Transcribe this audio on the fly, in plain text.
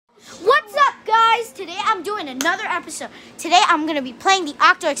today I'm doing another episode. Today I'm going to be playing the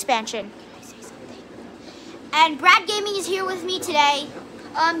Octo expansion. Can I say something? And Brad Gaming is here with me today.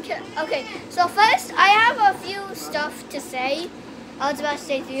 Okay, so first I have a few stuff to say. I was about to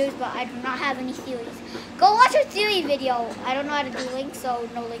say theories, but I do not have any theories. Go watch our theory video. I don't know how to do links, so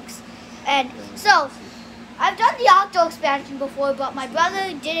no links. And so, I've done the Octo expansion before, but my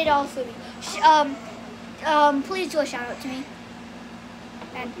brother did it all for me. Please do a shout out to me.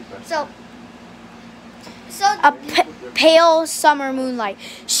 And so A pale summer moonlight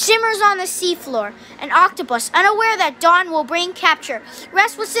shimmers on the seafloor. An octopus, unaware that dawn will bring capture,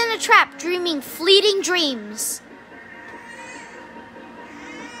 rests within a trap, dreaming fleeting dreams.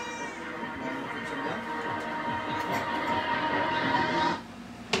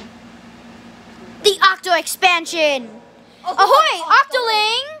 The Octo expansion! Ahoy,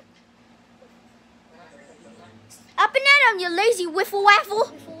 Octoling! Up and at 'em, you lazy wiffle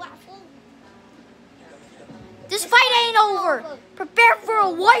waffle! This fight ain't over. Prepare for a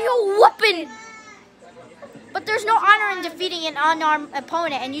wild whooping. But there's no honor in defeating an unarmed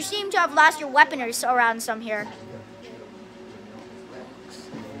opponent, and you seem to have lost your weaponry around some here.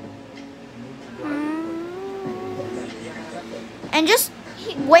 And just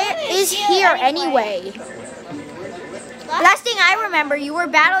where is here anyway? Last thing I remember, you were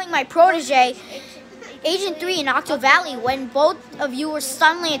battling my protege, Agent 3 in Octo Valley, when both of you were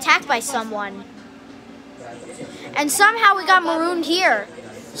suddenly attacked by someone. And somehow we got marooned here.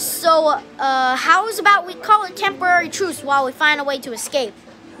 So, how's about we call it temporary truce while we find a way to escape?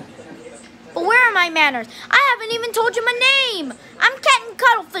 But where are my manners? I haven't even told you my name! I'm Captain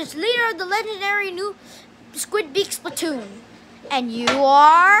Cuttlefish, leader of the legendary new Squid Beaks platoon. And you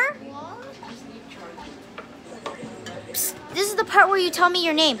are? Psst, this is the part where you tell me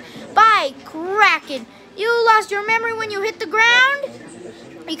your name. By Kraken, you lost your memory when you hit the ground?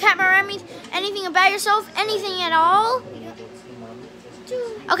 You can't remember anything about yourself? Anything at all?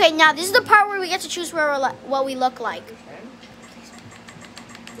 Okay, now this is the part where we get to choose what we look like.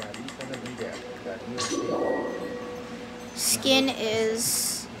 Skin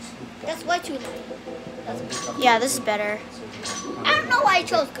is... That's way too light. Yeah, this is better. I don't know why I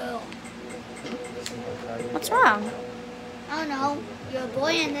chose girl. What's wrong? I don't know. You're a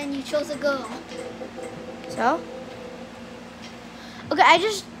boy and then you chose a girl. So? Okay, I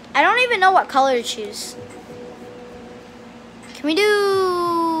don't even know what color to choose. Can we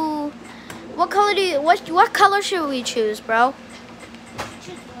do... What color color should we choose, bro?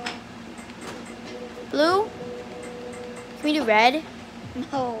 Blue? Can we do red?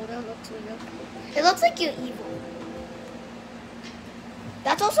 No, that looks weird. It looks like you're evil.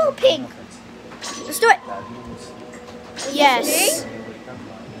 That's also pink. Let's do it. Yes.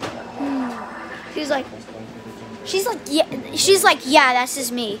 She's like, yeah, that's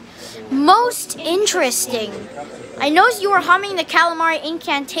just me. Most interesting. I noticed you were humming the calamari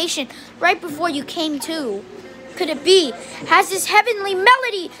incantation right before you came to. Could it be? Has this heavenly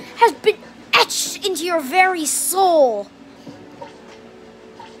melody has been etched into your very soul?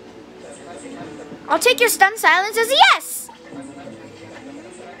 I'll take your stunned silence as a yes.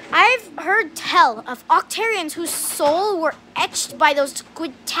 I've heard tell of Octarians whose soul were etched by those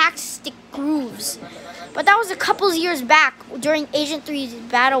squid-tastic grooves. But that was a couple years back during Agent 3's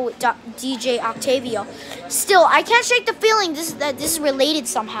battle with DJ Octavio. Still, I can't shake the feeling that this is related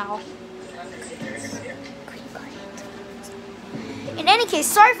somehow. In any case,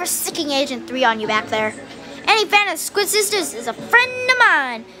 sorry for sicking Agent 3 on you back there. Any fan of Squid Sisters is a friend of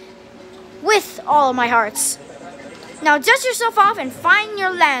mine. With all of my hearts. Now dust yourself off and find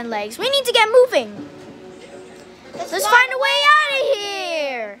your land legs. We need to get moving. Let's find a way out of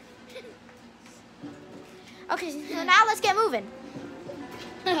here. Okay, so now let's get moving.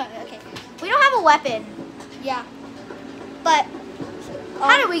 Okay. We don't have a weapon. Yeah. But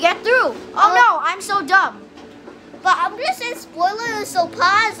how did we get through? Oh no, I'm so dumb. But I'm gonna say spoilers, so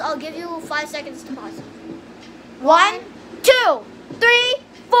pause. I'll give you 5 seconds to pause. 1, 2, 3,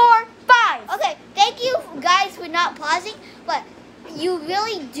 4, 5. Okay, thank you guys for not pausing, but you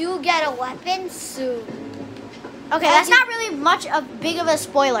really do get a weapon soon. Okay, that's not really much big of a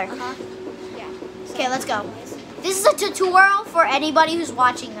spoiler. Yeah. Okay, let's go. This is a tutorial for anybody who's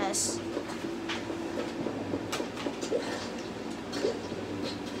watching this.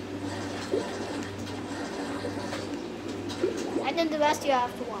 And then the rest you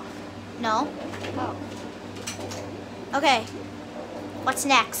have to walk. No. Oh. Okay. What's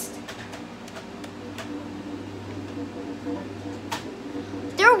next?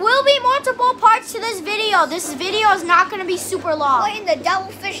 There will be multiple parts to this video. This video is not going to be super long. What in the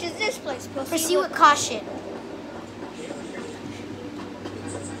devilfish is this place? Proceed with caution.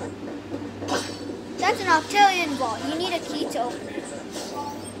 That's an Octillion vault. You need a key to open it.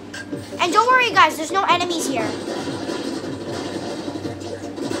 And don't worry, guys. There's no enemies here.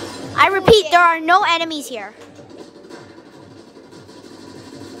 I repeat, there are no enemies here.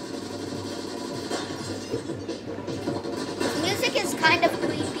 Music is kind of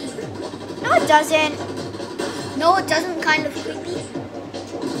creepy. No, it doesn't. No, it doesn't. Kind of creepy.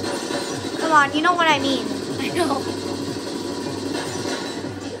 Come on, you know what I mean. I know.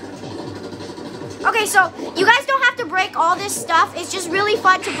 Okay, so you guys don't have to break all this stuff. It's just really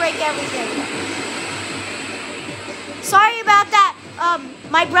fun to break everything. Sorry about that.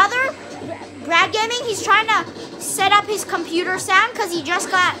 My brother, Brad Gaming, he's trying to set up his computer sound because he just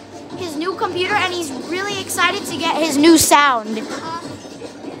got his new computer and he's really excited to get his new sound.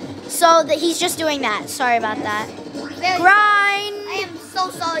 So he's just doing that. Sorry about that. Grind! I am so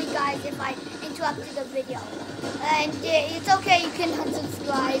sorry, guys, if I interrupted the video. And it's okay, you can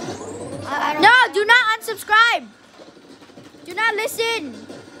unsubscribe. No, do not unsubscribe. Do not listen.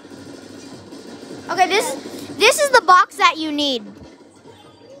 Okay, this is the box that you need.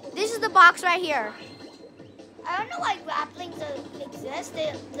 This is the box right here. I don't know why grapplings exist.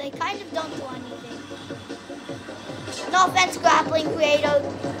 They kind of don't do anything. No offense, grappling creator.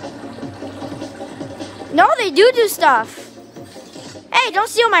 No, they do stuff. Hey, don't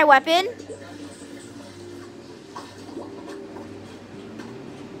steal my weapon.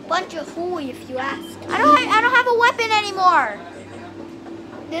 Bunch of hooey, if you ask. I don't have a weapon anymore.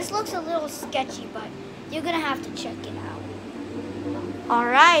 This looks a little sketchy, but you're gonna have to check it out. All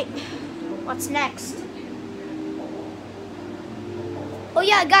right. What's next? Oh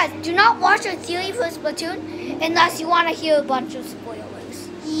yeah, guys, do not watch our theory for Splatoon unless you want to hear a bunch of spoilers.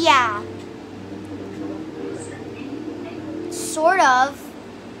 Yeah. Sort of.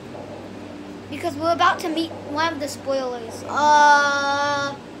 Because we're about to meet one of the spoilers.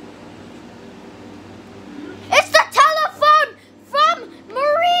 It's the telephone from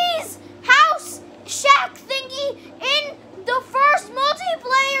Marie's house shack thingy in the first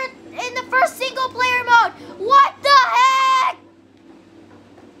multiplayer, in the first single player mode. What the heck?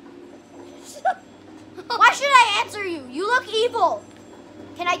 Why should I answer you? You look evil.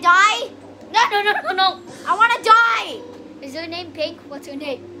 Can I die? No. I want to die. Is her name Pink? What's her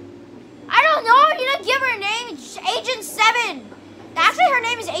name? I don't know. You didn't give her a name. It's Agent 7. Actually, her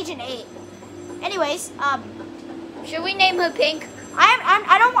name is Agent 8. Anyways, should we name her Pink?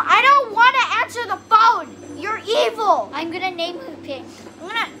 I don't want to answer the phone. You're evil. I'm gonna name her Pink.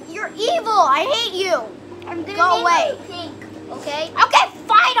 You're evil. I hate you. I'm gonna Go name away. her Pink. Okay. Okay,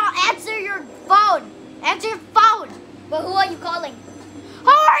 fine. I'll answer your phone. Answer your phone. But who are you calling? Who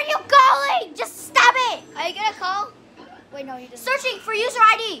are you calling? Just stop it. Are you gonna call? Wait, no, you didn't. Searching for user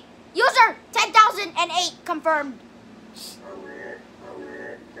ID. User 10,008 confirmed.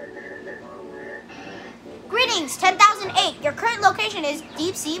 Greetings, 10,008. Your current location is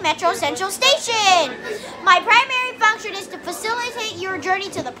Deep Sea Metro Central Station. My primary function is to facilitate your journey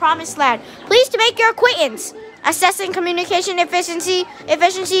to the Promised Land. Pleased to make your acquaintance. Assessing communication efficiency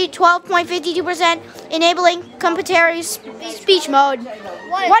 12.52%. Enabling complementary speech mode.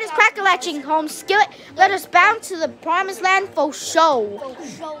 What is crack-a-latching home skillet? Let us bound to the Promised Land for show.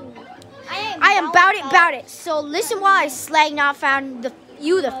 I am bout it. So listen while I slang not found the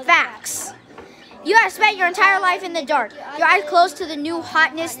facts. You have spent your entire life in the dark, your eyes closed to the new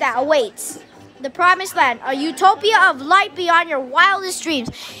hotness that awaits. The Promised Land, a utopia of light beyond your wildest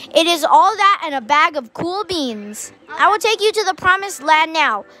dreams. It is all that and a bag of cool beans. I will take you to the Promised Land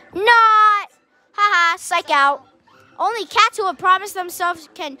now. Not! Haha, psych out. Only cats who have promised themselves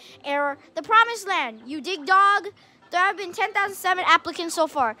can enter the Promised Land. You dig, dog? There have been 10,007 applicants so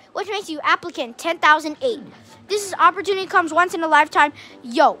far, which makes you applicant 10,008. This opportunity comes once in a lifetime.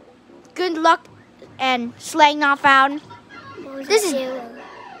 Yo, good luck and slang not found. This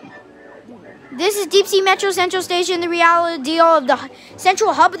is Deep Sea Metro Central Station, the reality deal of the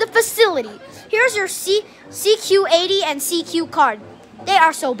central hub of the facility. Here's your CQ80 and CQ card. They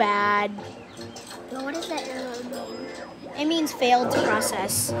are so bad. Well, what does that mean? It means failed to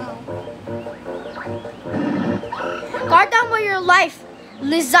process. Guard them with your life,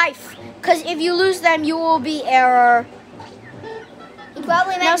 Lizife, because if you lose them, you will be error. You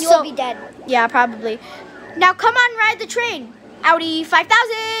probably meant you will be dead. Yeah, probably. Now come on, ride the train. Audi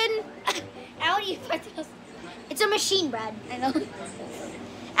 5000. Audi 5000. It's a machine, Brad. I know.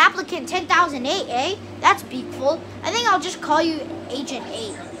 Applicant 10,008, eh? That's beakful. I think I'll just call you Agent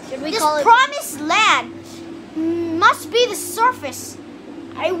 8. Should we this call it Promised Land must be the surface.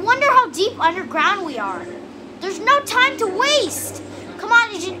 I wonder how deep underground we are. There's no time to waste. Come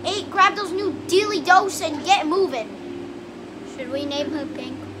on, Agent 8, grab those new dealy dose and get moving. Should we name her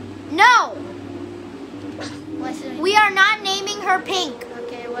Pink? No. We are not naming her Pink.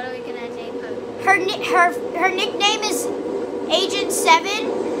 Okay, what are we gonna name her? Her nickname is Agent 7,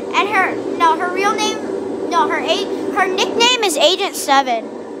 and her nickname is Agent 7.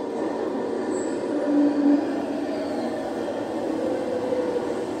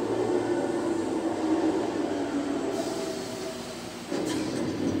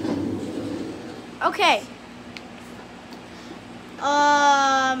 Okay.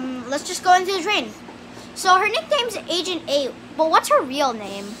 Let's just go into the train. So her nickname's Agent 8, but what's her real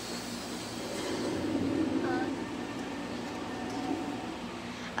name?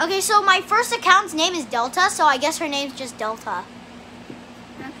 Okay, so my first account's name is Delta, so I guess her name's just Delta.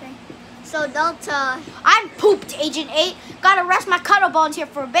 Okay. So Delta. I'm pooped, Agent 8. Gotta rest my cuddle bones here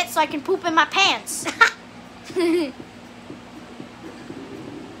for a bit so I can poop in my pants. I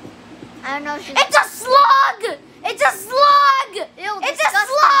don't know. It's a slug! It's a slug! Ew, it's disgusting. a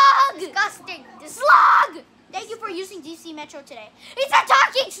slug! Disgusting. Slug! Thank you for using DC Metro today. It's a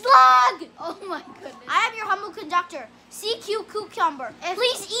talking slug! Oh my goodness. I am your humble conductor, CQ Cucumber.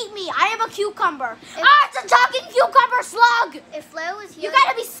 Please eat me. I am a cucumber. It's a talking cucumber slug! If Flair was here, you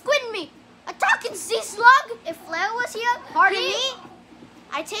gotta be squidding me. A talking sea slug? If Flair was here, pardon me?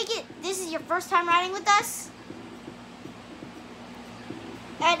 I take it this is your first time riding with us?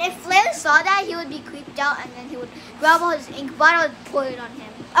 And if Flair saw that, he would be creeped out, and then he would grab his ink bottle and pour it on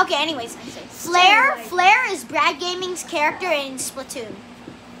him. Okay, anyways, Flair is Brad Gaming's character in Splatoon.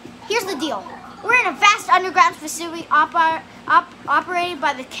 Here's the deal. We're in a vast underground facility operated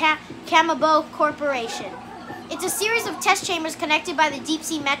by the Camabo Corporation. It's a series of test chambers connected by the Deep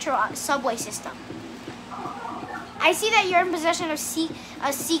Sea Metro subway system. I see that you're in possession of a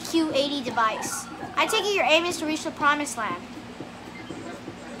CQ-80 device. I take it your aim is to reach the Promised Land.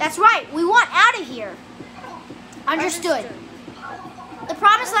 That's right, we want out of here. Understood. The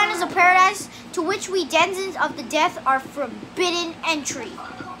Promised Land is a paradise to which we denizens of the death are forbidden entry.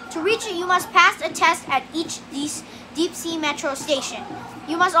 To reach it, you must pass a test at each Deep Sea Metro station.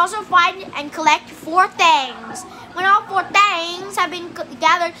 You must also find and collect 4 things. When all 4 things have been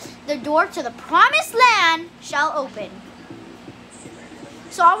gathered, the door to the Promised Land shall open.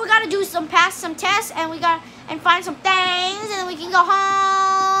 So all we gotta do is pass some tests, and find some things, and then we can go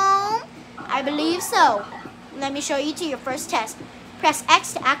home. I believe so. Let me show you to your first test. Press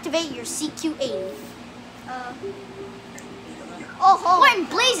X to activate your CQ-80. What in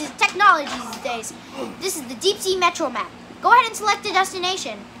blazes technology these days? This is the Deep Sea Metro map. Go ahead and select the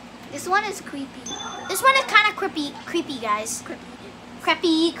destination. This one is creepy. This one is kind of creepy, guys.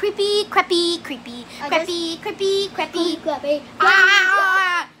 Creepy.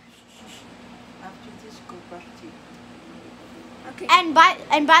 Ah! Okay. And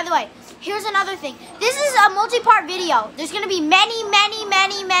by the way, here's another thing. This is a multi-part video. There's gonna be many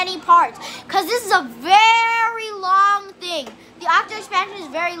parts, cause this is a very long thing. The Octo expansion is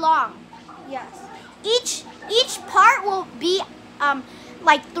very long. Yes. Each part will be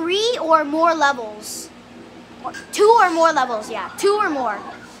like 3 or more levels. 2 or more levels, yeah. 2 or more.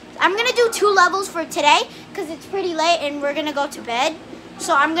 I'm gonna do 2 levels for today because it's pretty late and we're gonna go to bed.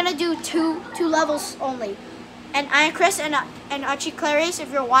 So I'm gonna do two levels only. And I am Chris and Archie Clarice,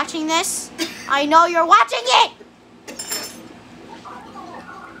 if you're watching this, I know you're watching it.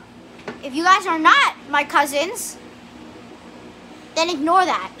 If you guys are not my cousins, then ignore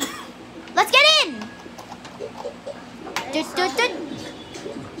that. Let's get in.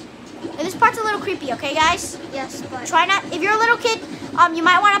 This part's a little creepy, okay, guys? Yes, but try not. If you're a little kid, you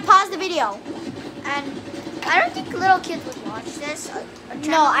might want to pause the video. And I don't think little kids would watch this.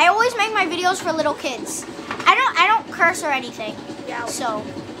 No, I always make my videos for little kids. I don't curse or anything. Yeah. So.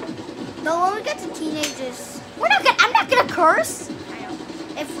 But when we get to teenagers, I'm not gonna curse. I know.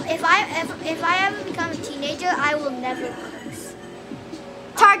 If I ever become a teenager, I will never curse.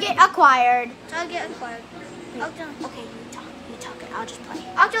 Target acquired. Target acquired. Okay, you talk it. I'll just play.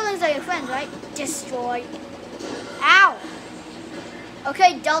 Octolings are your friends, right? Destroy. Ow.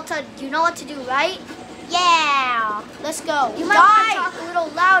 Okay, Delta, you know what to do, right? Yeah. Let's go. You might want to talk a little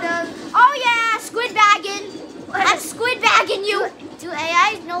louder. Oh yeah, squid bagging. I'm squid bagging you. Do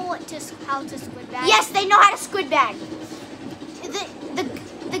AIs know how to squid bag? Yes, they know how to squid bag.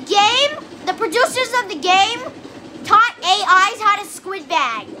 The game, the producers of the game taught AIs how to squid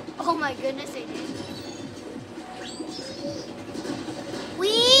bag. Oh my goodness, they did.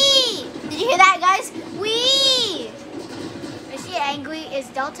 Wee! Did you hear that, guys? Wee! Is she angry? Is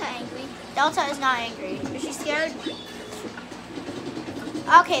Delta angry? Delta is not angry. Is she scared?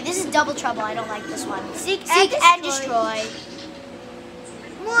 Okay, this is double trouble. I don't like this one. Seek and destroy.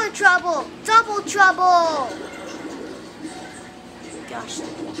 More trouble. Double trouble. gosh.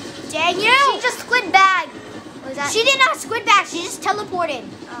 Dang you! She just squid bag. Was that? She did not squid back. She just teleported.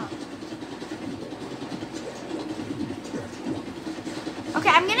 Oh. Okay,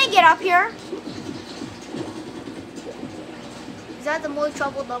 I'm gonna get up here. Is that the more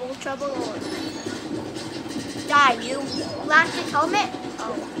trouble, double trouble, or Die, you. plastic helmet?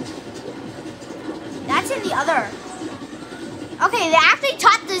 Oh. That's in the other. Okay, they actually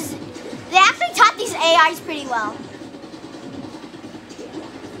taught this. They actually taught these AIs pretty well.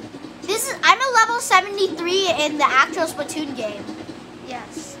 I'm a level 73 in the actual Splatoon game.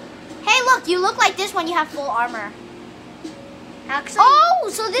 Yes. Hey, look, you look like this when you have full armor. Actually. Oh,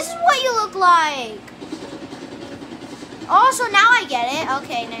 so this is what you look like. Oh, so now I get it.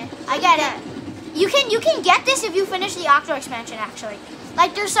 Okay, I get it. You can get this if you finish the Octo expansion, actually.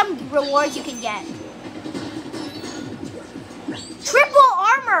 Like, there's some rewards you can get. Triple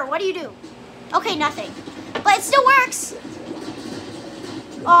armor. What do you do? Okay, nothing. But it still works.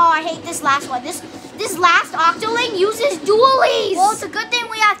 Oh, I hate this last one. This last Octoling uses dualies. Well, it's a good thing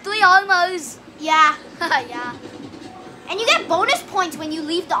we have 3 armors. Yeah. Yeah. And you get bonus points when you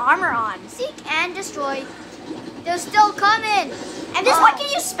leave the armor on. Seek and destroy. They're still coming. And this one can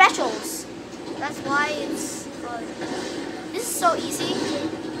use specials. That's why it's fun. This is so easy.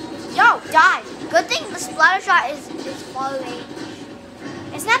 Yo, die. Good thing the splatter shot is far range.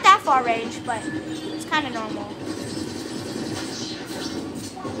 It's not that far range, but it's kind of normal.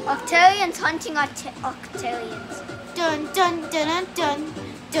 Octarians hunting Octarians. Dun dun dun dun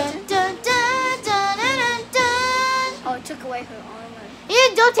dun dun dun dun dun dun dun. Oh, it took away her armor.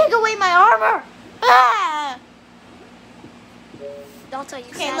 Yeah, don't take away my armor. Ah! Delta, you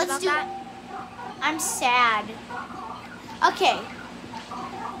Okay, sad let's about do that? I'm sad. Okay.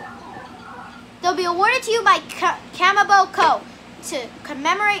 They'll be awarded to you by Kamabo Co. to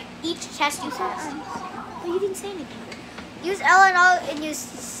commemorate each test you pass. But you didn't say anything. Use L and R in your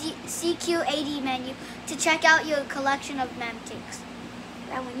CQ80 menu to check out your collection of memtics.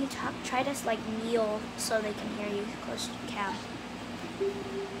 And when you talk, try to like kneel so they can hear you close to the cam.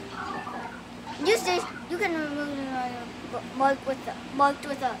 Use this. You can remove marked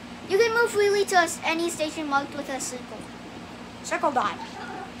with a. You can move freely to any station marked with a circle. Circle dot.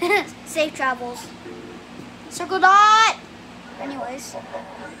 Safe travels. Circle dot. Anyways.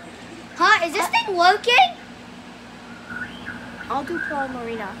 Huh? Is this thing working? I'll do Pearl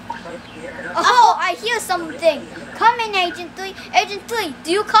Marina. Oh, I hear something. Come in, Agent 3. Agent 3,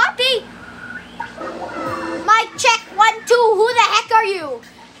 do you copy? Mic check 1, 2. Who the heck are you?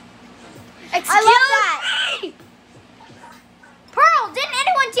 Excuse I love that. me? Pearl, didn't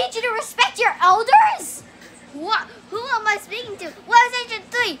anyone teach you to respect your elders? What? Who am I speaking to? Where's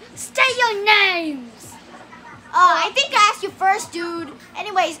Agent 3? State your names. Oh, I think I asked you first, dude.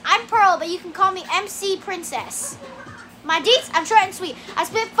 Anyways, I'm Pearl, but you can call me MC Princess. My deets, I'm short and sweet. I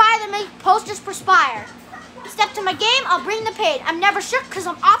spit fire that make posters perspire. Step to my game, I'll bring the pain. I'm never shook because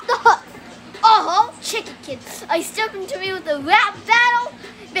I'm off the hook. Oh, chicken kid. Are you stepping to me with a rap battle?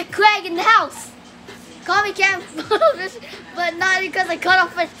 Big Craig in the house. Call me Cam, but not because I cut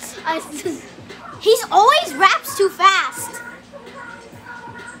off it. He's always raps too fast.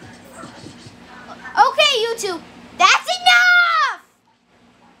 Okay, YouTube, that's enough!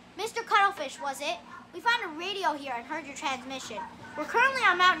 Mr. Cuttlefish, was it? We found a radio here and heard your transmission. We're currently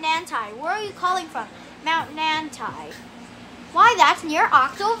on Mount Nantai. Where are you calling from? Mount Nantai. Why, that's near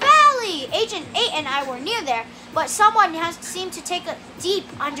Octo Valley. Agent 8 and I were near there, but someone has seemed to take a deep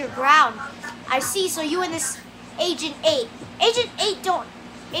underground. I see, so you and this Agent 8. Agent 8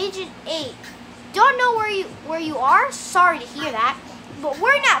 don't know where you are? Sorry to hear that. But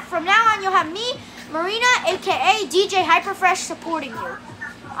we're not. From now on, you'll have me, Marina, aka DJ Hyperfresh, supporting you.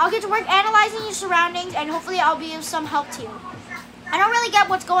 I'll get to work analyzing your surroundings, and hopefully I'll be of some help to you. I don't really get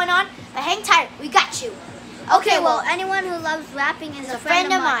what's going on, but hang tight. We got you. Okay, well, anyone who loves rapping is a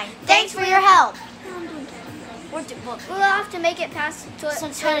friend of mine. Thanks for your help. We'll have to make it past to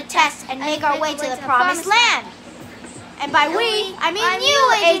the test and make our way to the promised land. And by we, I mean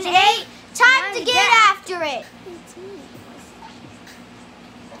you, Agent 8. Time to get after it.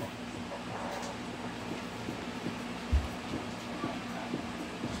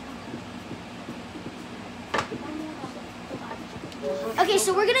 Okay,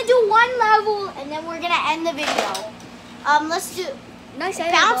 so we're gonna do one level and then we're gonna end the video. Let's do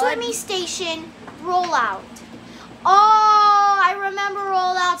Bounce With Me Station Rollout. Oh, I remember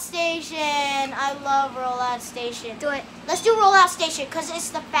Rollout Station. I love Rollout Station. Do it. Let's do Rollout Station because it's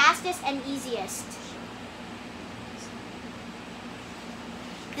the fastest and easiest.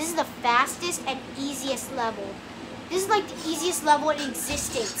 This is the fastest and easiest level. This is like the easiest level in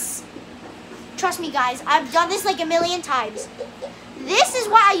existence. Trust me, guys. I've done this like a million times. This is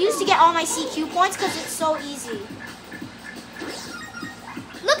why I used to get all my CQ points, because it's so easy.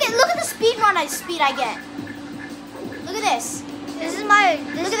 Look at the speed I get. Look at this.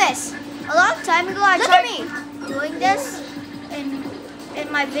 Look at this. A long time ago, I Look tried at me. doing this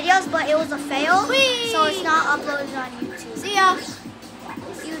in my videos, but it was a fail. Whee! So it's not uploaded on YouTube. See ya.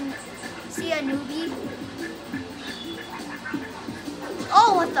 See a newbie.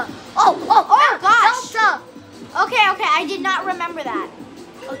 Oh, what the? Oh gosh. Delta. Okay, I did not remember that.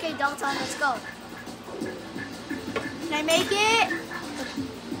 Okay, Delta, let's go. Can I make it?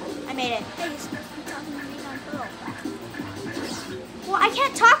 I made it. Hey, you're supposed to be talking to me on Pearl. Well, I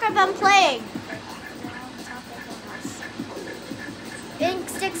can't talk if I'm playing. Ink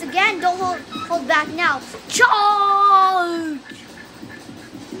sticks again. Don't hold back now. Charge!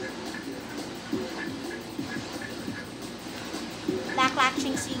 Lack,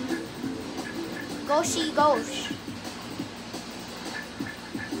 ching, sing. Goshi, gosh.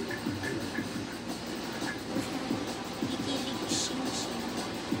 Leaky, leak, shing, shing.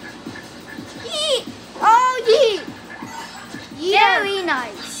 Yeet! Oh, yeet! Yeah. Very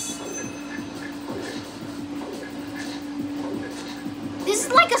nice. This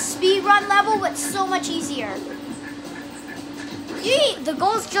is like a speed run level, but so much easier. Yeet! The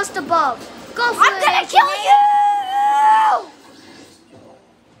goal's just above. Go for I'm it. gonna kill you!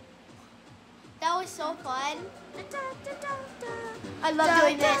 That was so fun. I love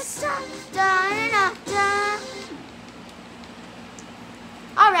doing this.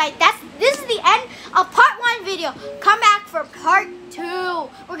 Alright, this is the end of part 1 video. Come back for part 2.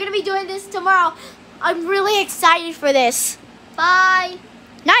 We're gonna be doing this tomorrow. I'm really excited for this. Bye.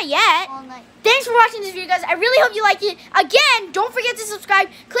 Not yet. All night. Thanks for watching this video, guys. I really hope you liked it. Again, don't forget to subscribe,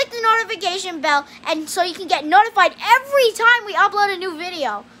 click the notification bell, and so you can get notified every time we upload a new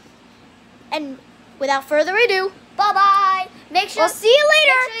video. And without further ado, Bye-bye. Make sure. we'll see you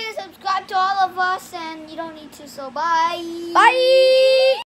later. Make sure you subscribe to all of us, and you don't need to, so bye. Bye.